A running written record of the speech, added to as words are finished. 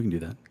We can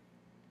do that.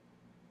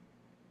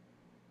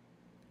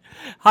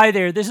 Hi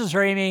there, this is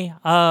Rami.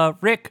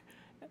 Rick,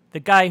 the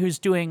guy who's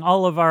doing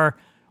all of our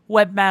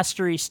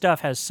webmastery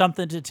stuff, has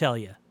something to tell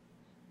you.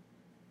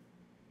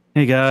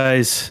 Hey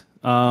guys,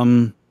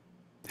 having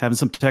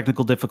some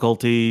technical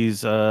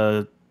difficulties,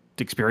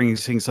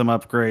 experiencing some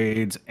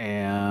upgrades,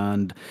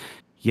 and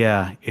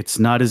yeah, it's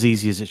not as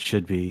easy as it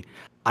should be.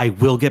 I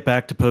will get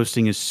back to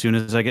posting as soon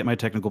as I get my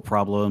technical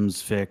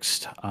problems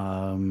fixed.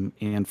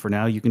 And for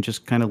now, you can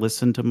just kind of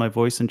listen to my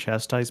voice and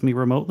chastise me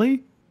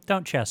remotely.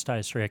 Don't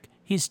chastise Rick.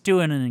 He's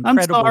doing an I'm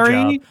incredible job.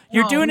 sorry.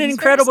 You're No, doing an he's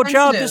very incredible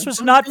job. This sensitive. was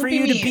Don't not don't for be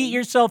you to mean. beat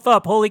yourself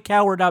up. Holy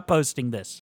cow, we're not posting this.